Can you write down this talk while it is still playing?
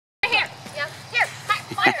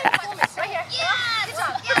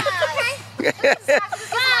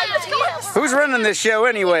Who's running this show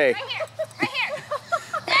anyway? Right here. Right here.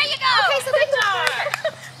 There you go. Okay, so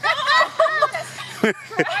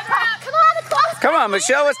Come on,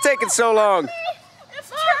 Michelle, what's taking so long?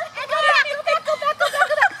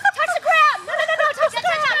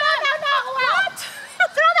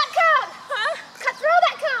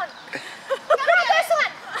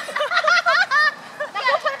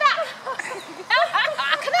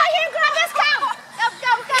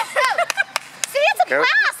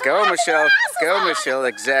 Go, Michelle. Go, Michelle.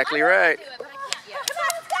 Exactly right. Go,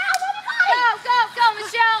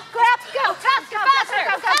 Michelle. Grab, go, faster,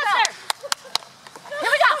 faster. Here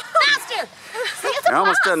we go, faster. See, it's You're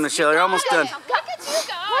almost done, Michelle. You're almost done. Look at you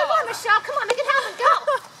go. One more, Michelle. Come on, make it happen. Go.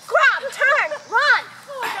 Grab, turn, run.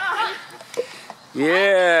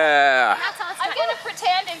 Yeah. I'm going to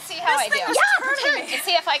pretend and see how I do. Yeah, pretend. And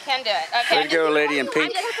see if I can do it. Okay. Way to go, lady in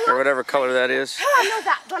pink, or whatever color that is. I know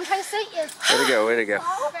that. What I'm trying to say is... Way to go, way to go. Go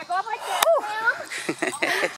up like this.